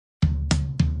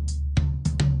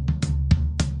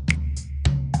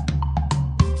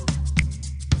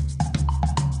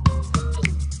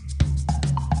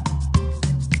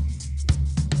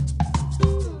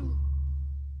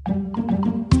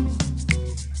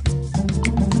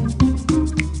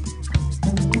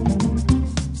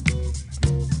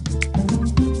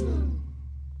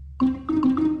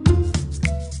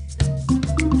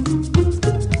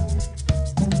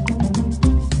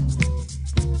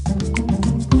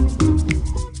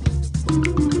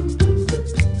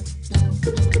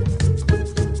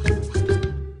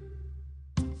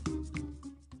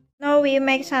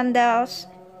make sandals.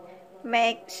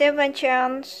 Make 7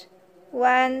 chains.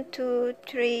 1 2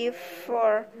 3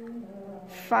 4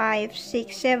 5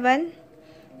 6 7,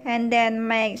 and then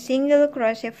make single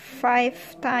crochet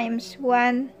 5 times.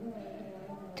 1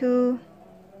 2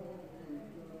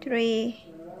 3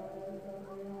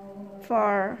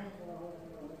 4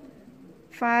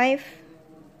 5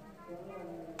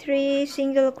 3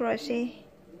 single crochet.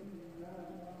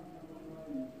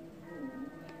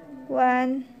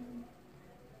 1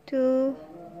 2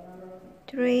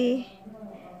 3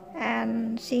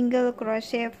 and single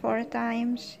crochet 4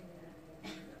 times.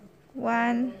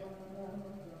 1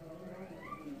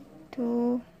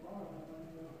 2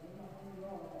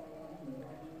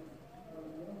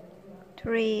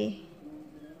 3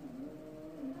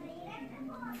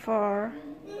 4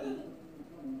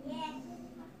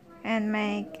 and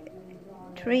make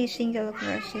 3 single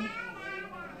crochet.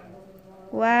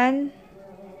 1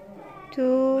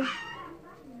 2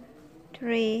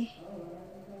 3.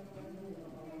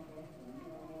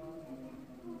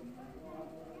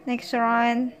 Next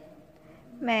round,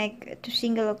 make 2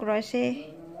 single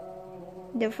crochet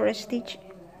the first stitch,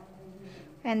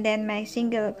 and then make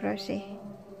single crochet.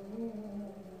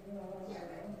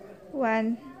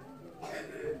 1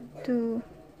 2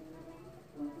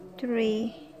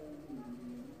 3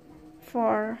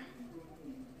 4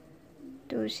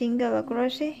 2 single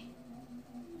crochet,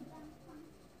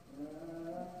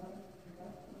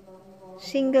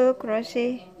 single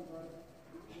crochet,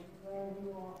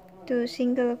 2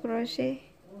 single crochet,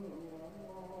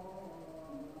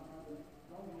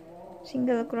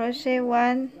 single crochet.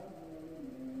 1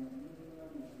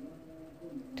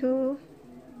 2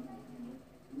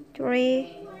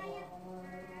 3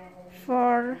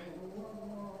 4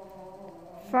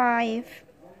 5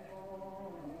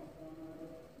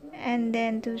 and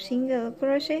then 2 single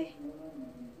crochet,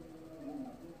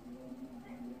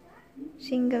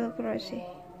 single crochet.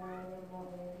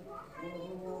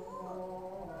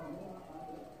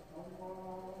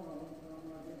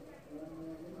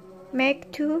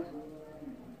 Make 2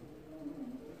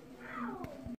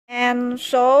 and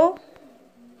sew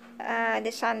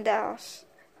the sandals.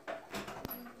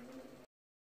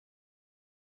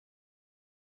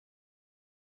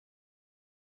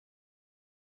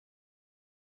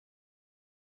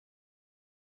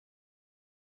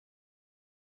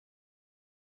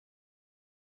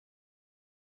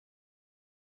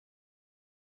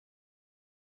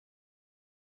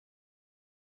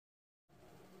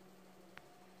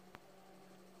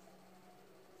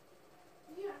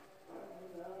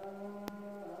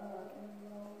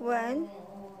 One,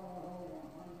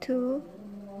 2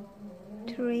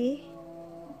 3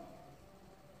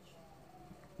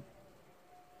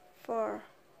 4.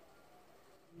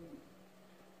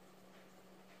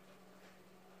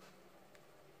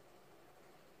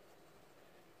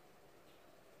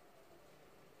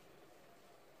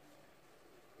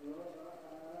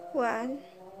 One,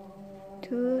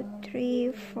 2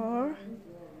 3 4.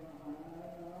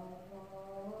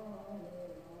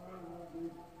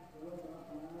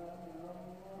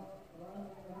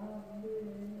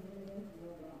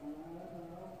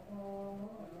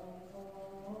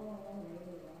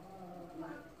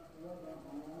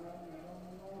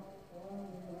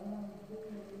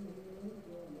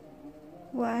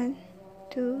 One,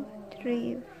 2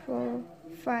 3 4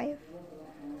 5.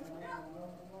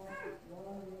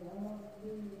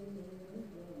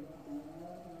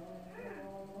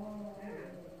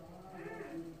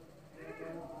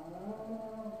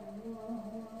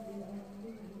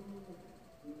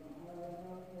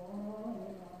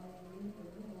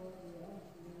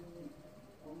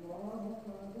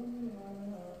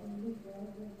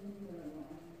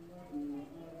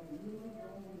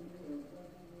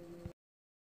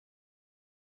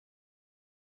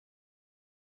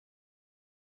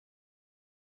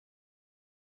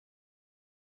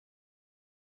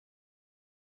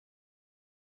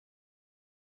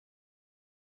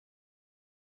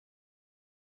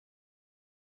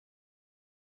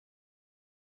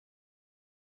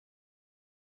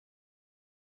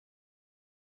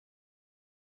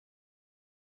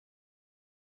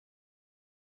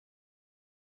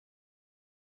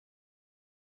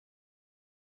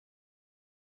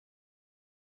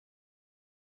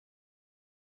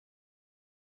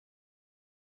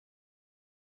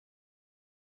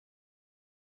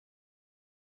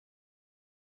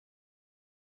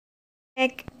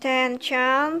 Make 10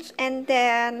 chains and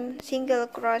then single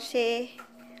crochet.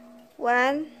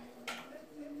 1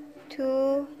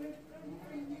 2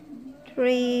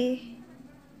 3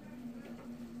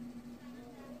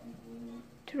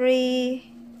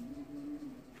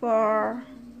 4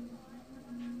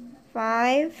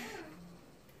 5,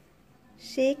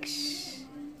 6,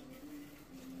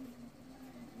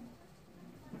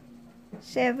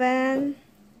 7,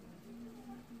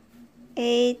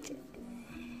 8,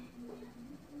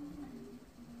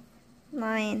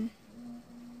 9.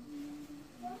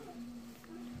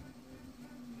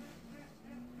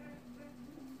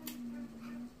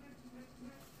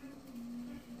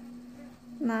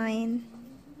 9.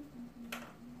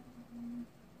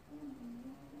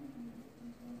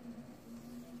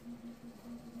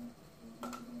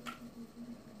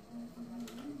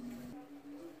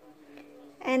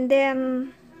 And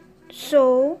then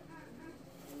sew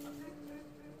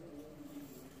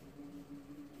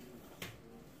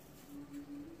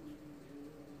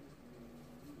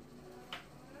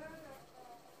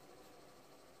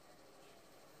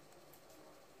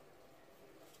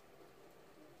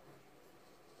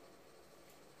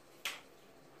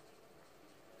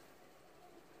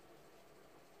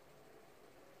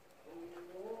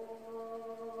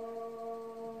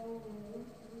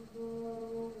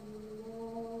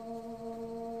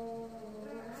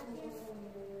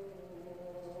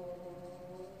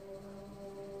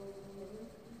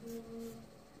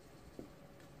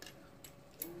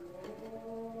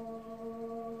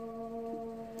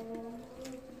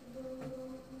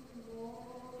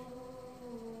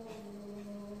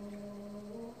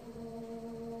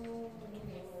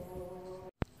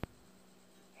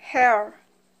hair.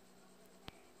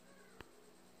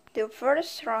 The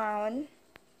first round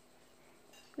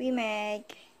we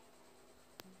make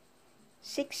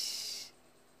 6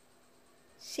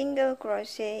 single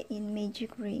crochet in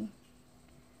magic ring.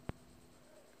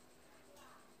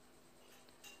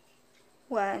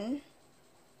 1,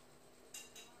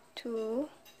 2,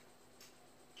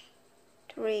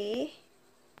 3,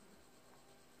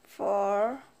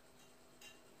 4,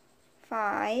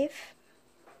 5,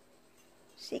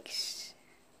 6.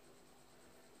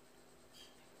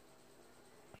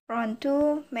 Round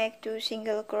 2, make 2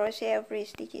 single crochet every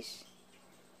stitches.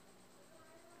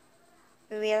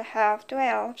 We will have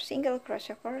 12 single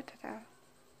crochet for total.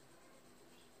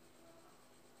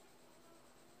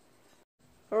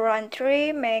 Round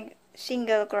 3, make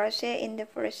single crochet in the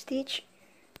first stitch.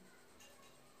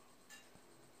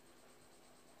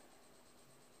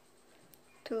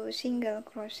 Two single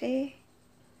crochet,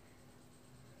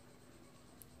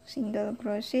 single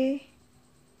crochet,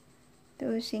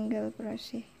 2 single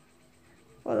crochet.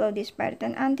 Follow this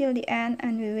pattern until the end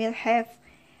and we will have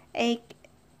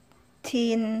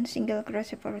 18 single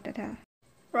crochet for total.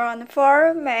 Round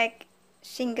 4, make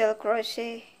single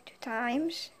crochet 2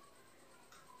 times.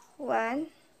 1,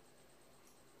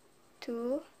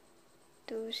 2,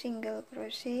 2 single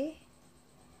crochet,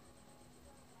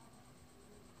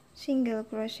 single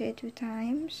crochet 2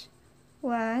 times.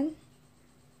 1,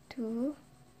 2,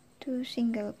 2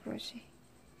 single crochet.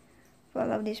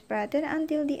 Follow this pattern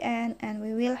until the end and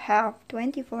we will have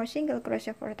 24 single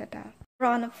crochet for total.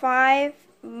 Round 5,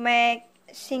 make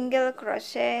single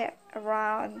crochet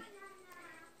around.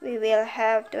 We will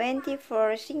have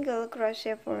 24 single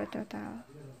crochet for total.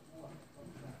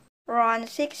 Round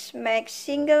 6, make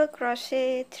single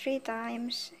crochet 3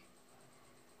 times.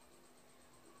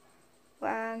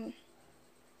 1,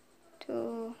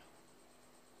 2,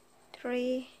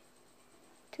 3,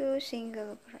 2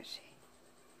 single crochet.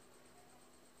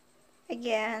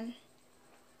 Again,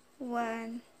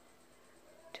 1,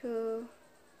 2,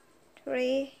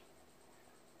 3,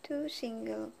 2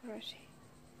 single crochet.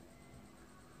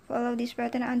 Follow this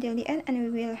pattern until the end and we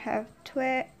will have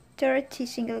 30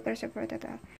 single crochet for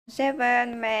total.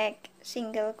 7, make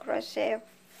single crochet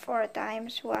 4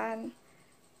 times. 1,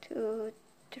 2,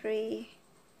 3,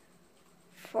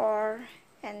 4,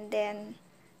 and then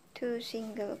 2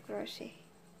 single crochet.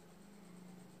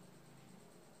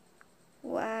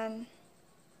 1,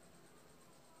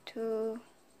 2,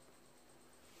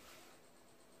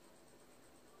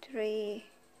 3,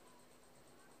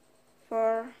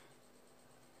 4,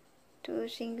 2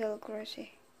 single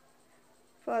crochet.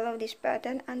 Follow this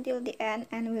pattern until the end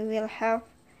and we will have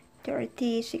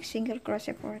 36 single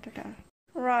crochet for total.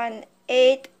 Round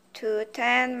 8 to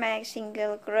 10, make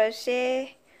single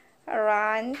crochet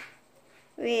around.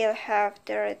 We'll have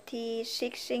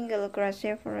 36 single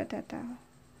crochet for a total.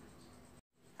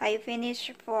 I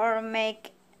finished for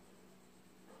make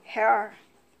hair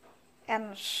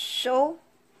and sew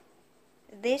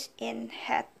this in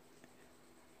head.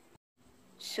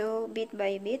 Sew bit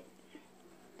by bit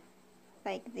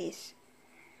like this.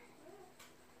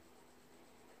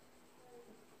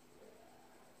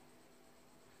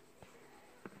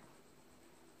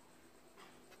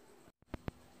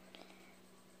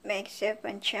 Make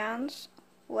 7 chains.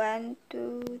 1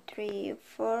 2 3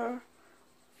 4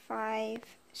 5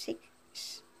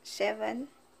 6 7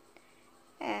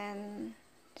 and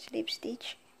slip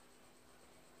stitch,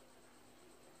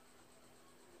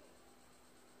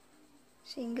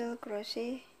 single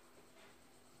crochet,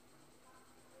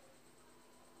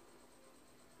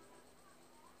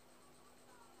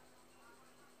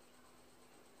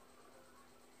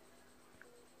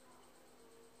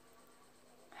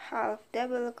 half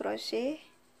double crochet,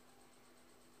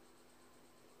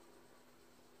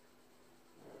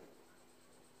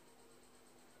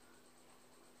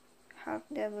 half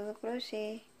double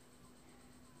crochet,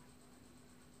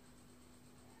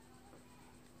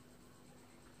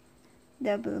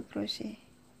 double crochet,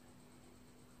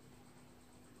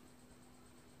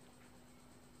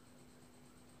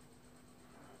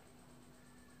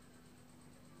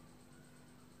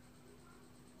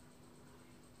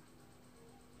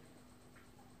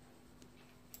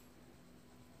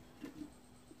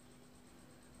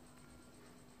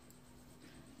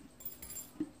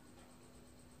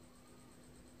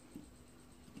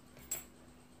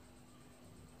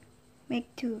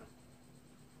 make 2,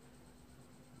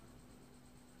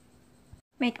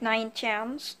 make 9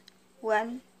 chains,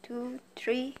 1 2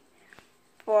 3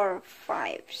 4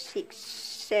 5 6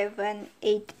 7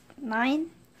 8 9,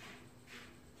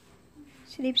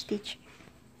 slip stitch,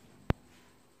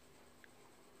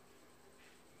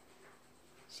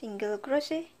 single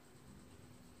crochet,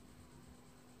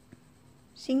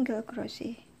 single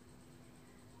crochet,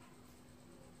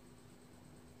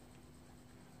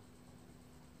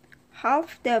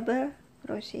 half double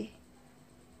crochet,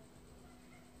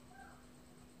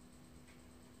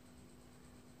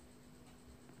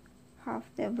 half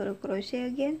double crochet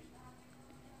again,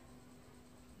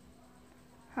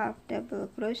 half double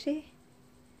crochet,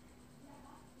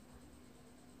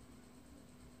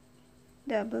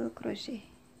 double crochet,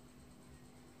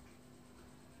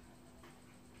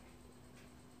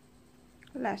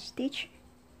 last stitch,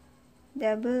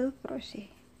 double crochet,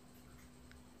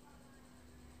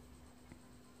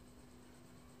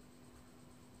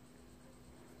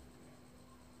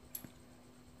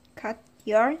 cut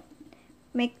yarn,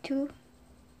 make 2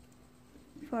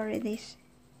 for this,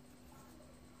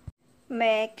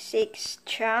 make 6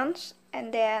 chains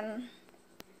and then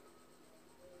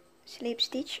slip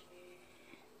stitch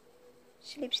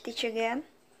again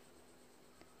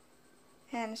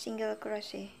and single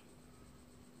crochet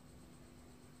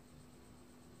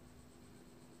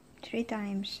 3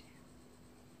 times,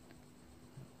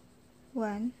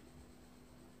 1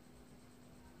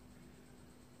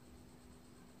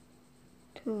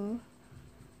 2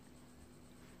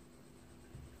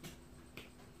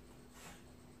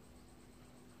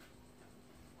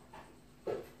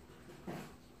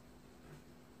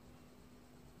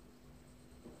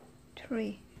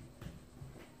 3.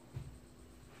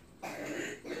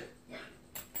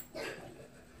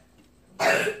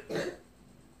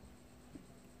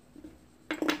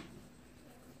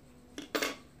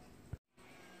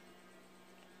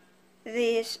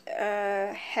 This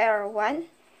hair 1,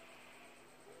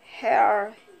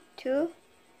 hair 2,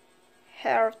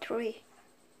 hair 3.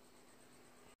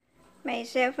 Make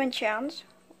 7 chains,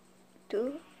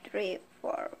 2 3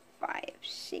 4 5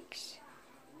 6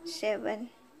 7,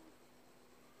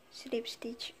 slip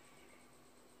stitch,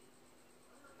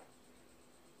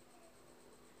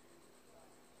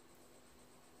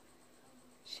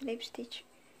 slip stitch,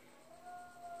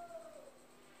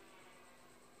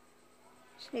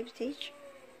 slip stitch,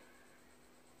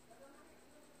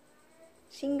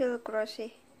 single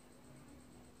crochet,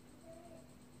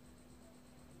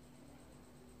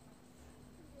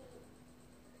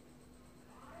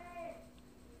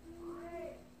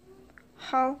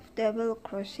 half double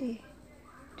crochet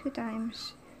 2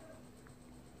 times,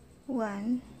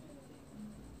 1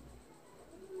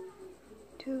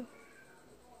 2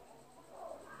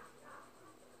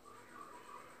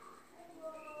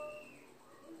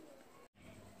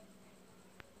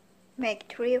 make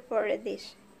 3 for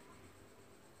this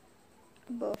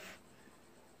above,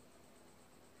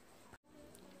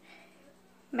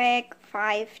 make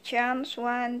 5 chains,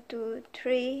 1 2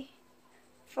 3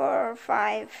 4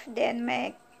 5, then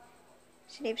make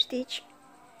slip stitch,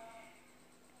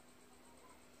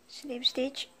 slip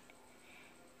stitch,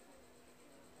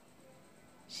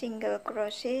 single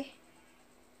crochet,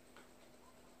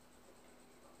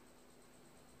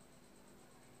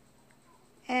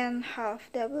 and half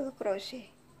double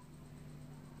crochet.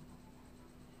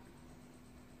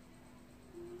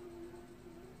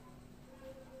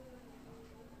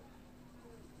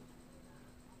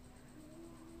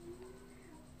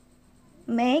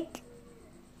 Make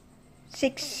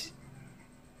 6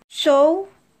 sew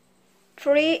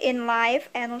 3 in left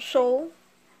and sew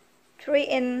 3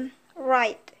 in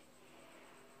right.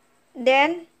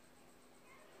 Then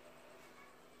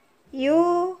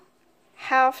you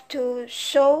have to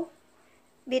sew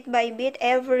bit by bit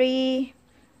every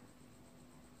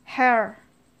hair.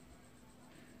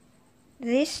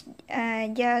 This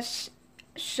just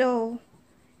sew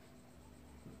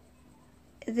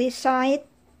this side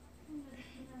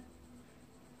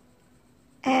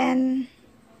and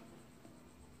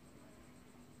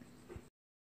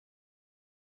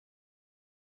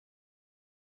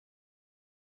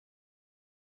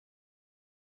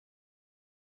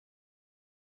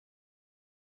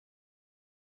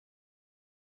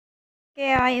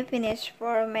okay, I finished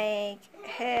for make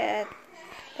head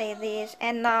like this,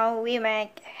 and now we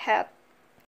make head.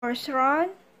 First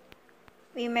round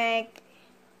we make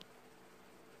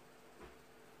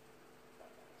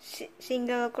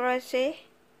single crochet,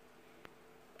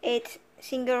 8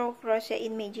 single crochet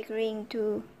in magic ring,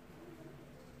 2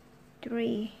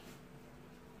 3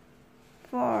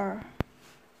 4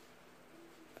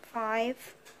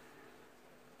 5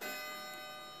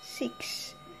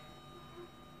 6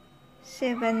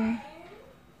 7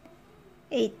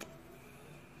 8.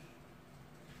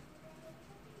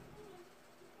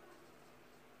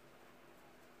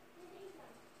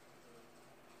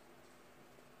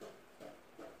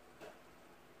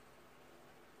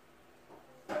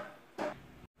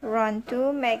 Round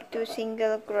 2, make 2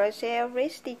 single crochet every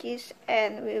stitches,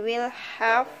 and we will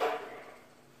have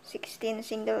 16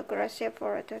 single crochet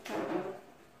for a total.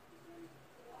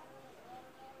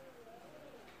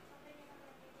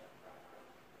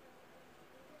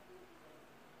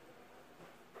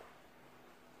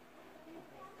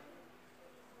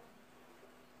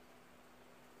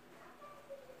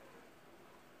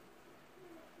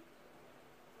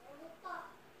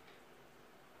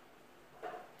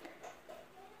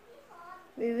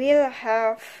 We will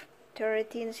have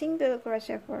 13 single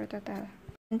crochet for a total.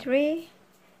 3,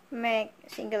 make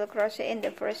single crochet in the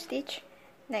first stitch,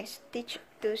 next stitch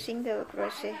 2 single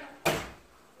crochet,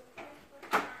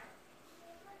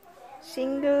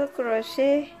 single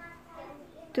crochet,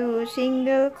 2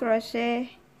 single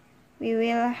crochet. We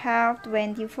will have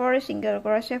 24 single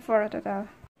crochet for a total.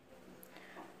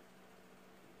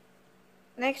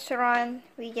 Next round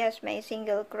we just make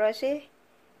single crochet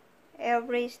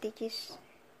every stitches,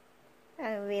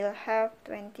 and we'll have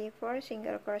 24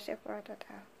 single crochet for a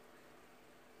total.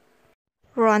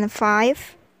 Round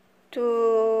 5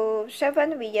 to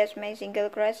 7 we just make single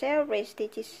crochet every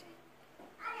stitches.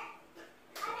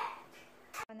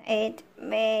 Round 8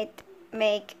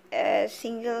 make a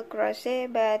single crochet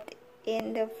but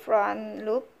in the front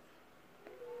loop,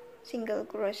 single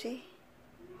crochet,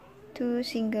 2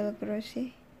 single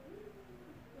crochet,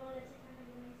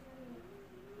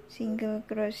 single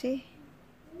crochet,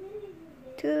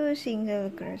 2 single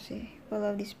crochet.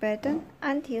 Follow this pattern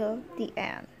until the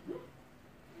end.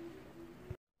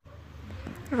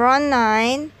 Round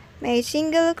 9, make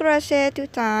single crochet 2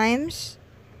 times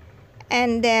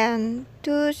and then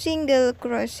 2 single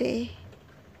crochet,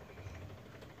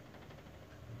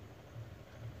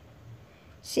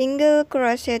 single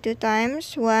crochet 2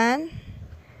 times, 1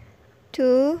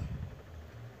 2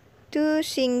 2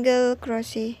 single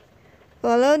crochet.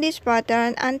 Follow this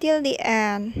pattern until the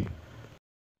end.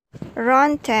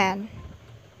 Round 10,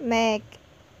 make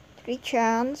 3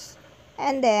 chains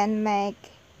and then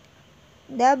make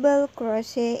double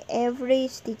crochet every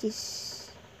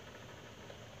stitches.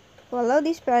 Follow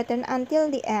this pattern until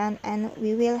the end and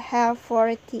we will have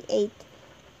 48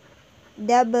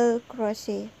 double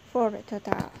crochet for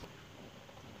total.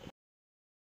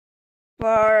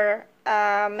 For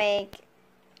make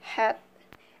head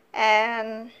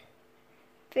and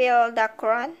fill the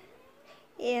crown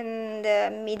in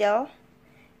the middle,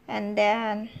 and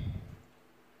then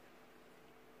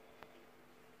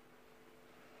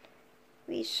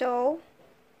we sew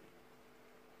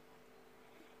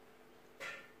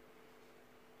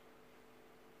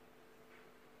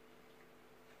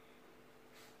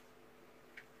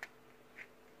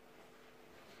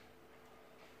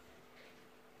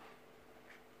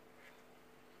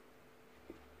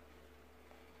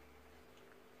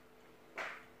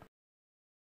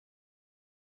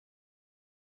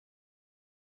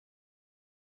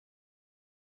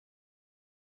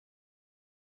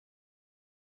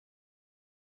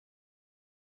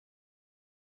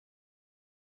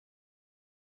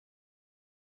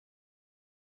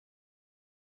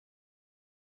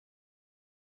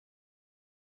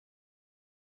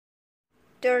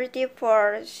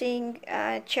 (34)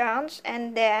 chains,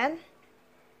 and then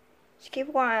skip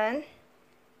 1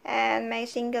 and make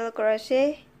single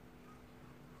crochet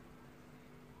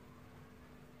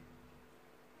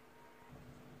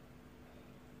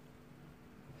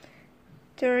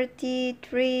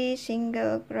 33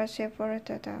 single crochet for a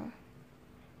total.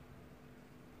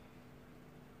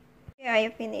 Okay, I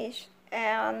finished,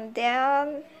 and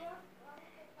then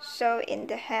sew in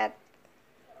the head.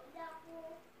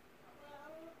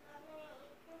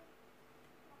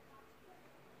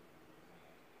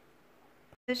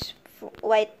 Use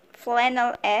white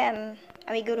flannel and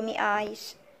amigurumi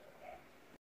eyes.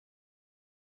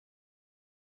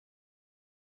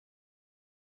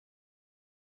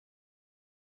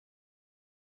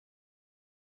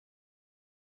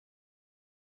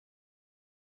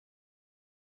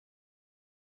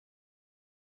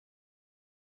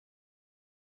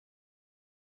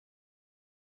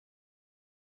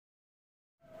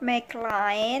 Make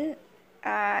line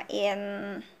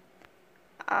in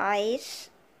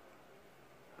eyes,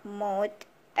 mouth,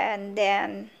 and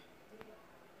then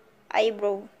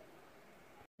eyebrow.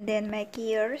 Then make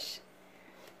ears.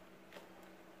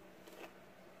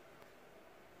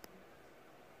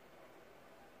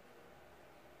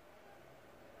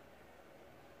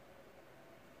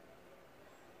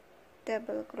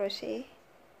 Double crochet.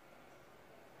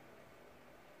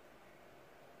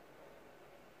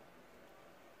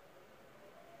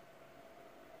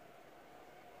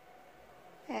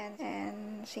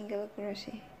 And single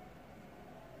crochet.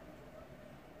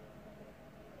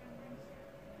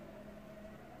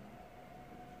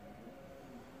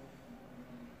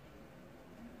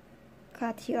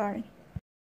 Cut yarn.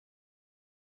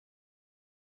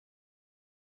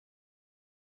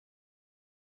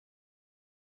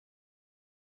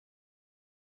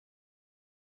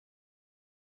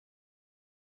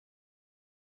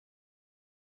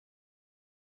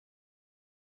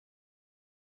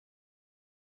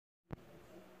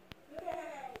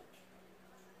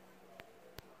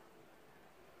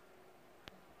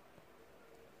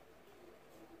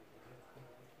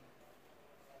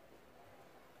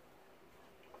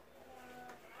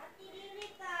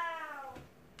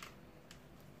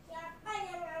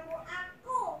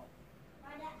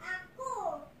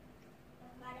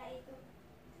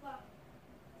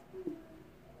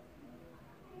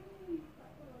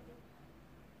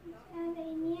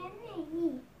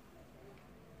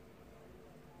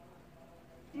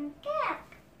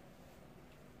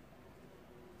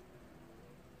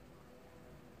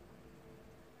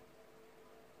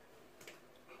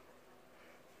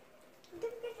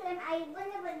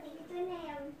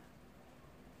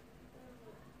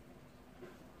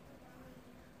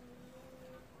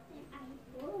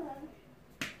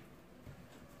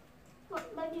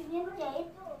 Bajunya lu jahit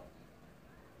tuh.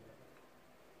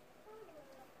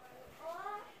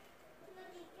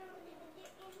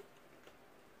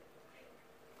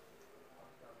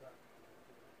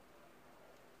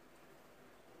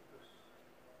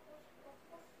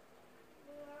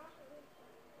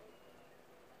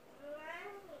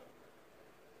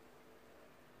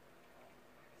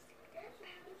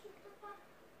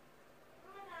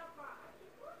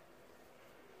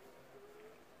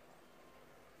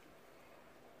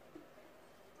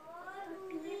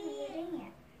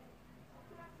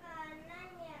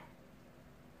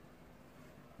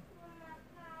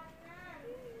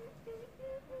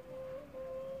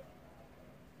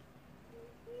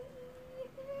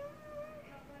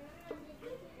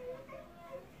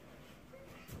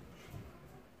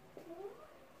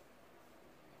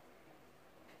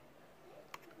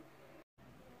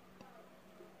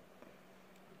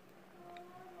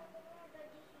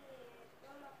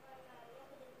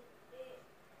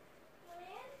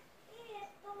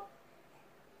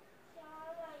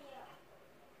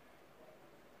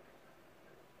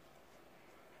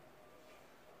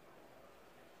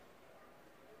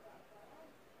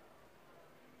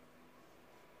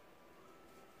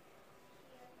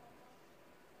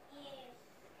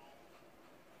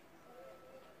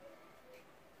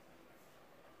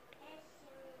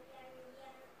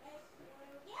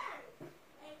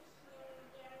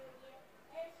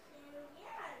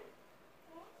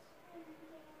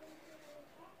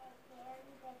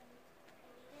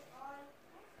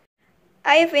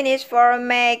 I finished for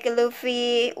make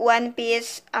Luffy one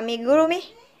piece amigurumi.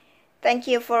 Thank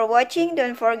you for watching.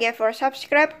 Don't forget for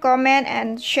subscribe, comment,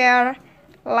 and share,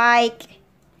 like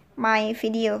my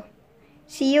video.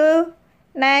 See you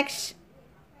next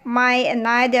my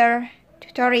another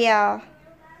tutorial.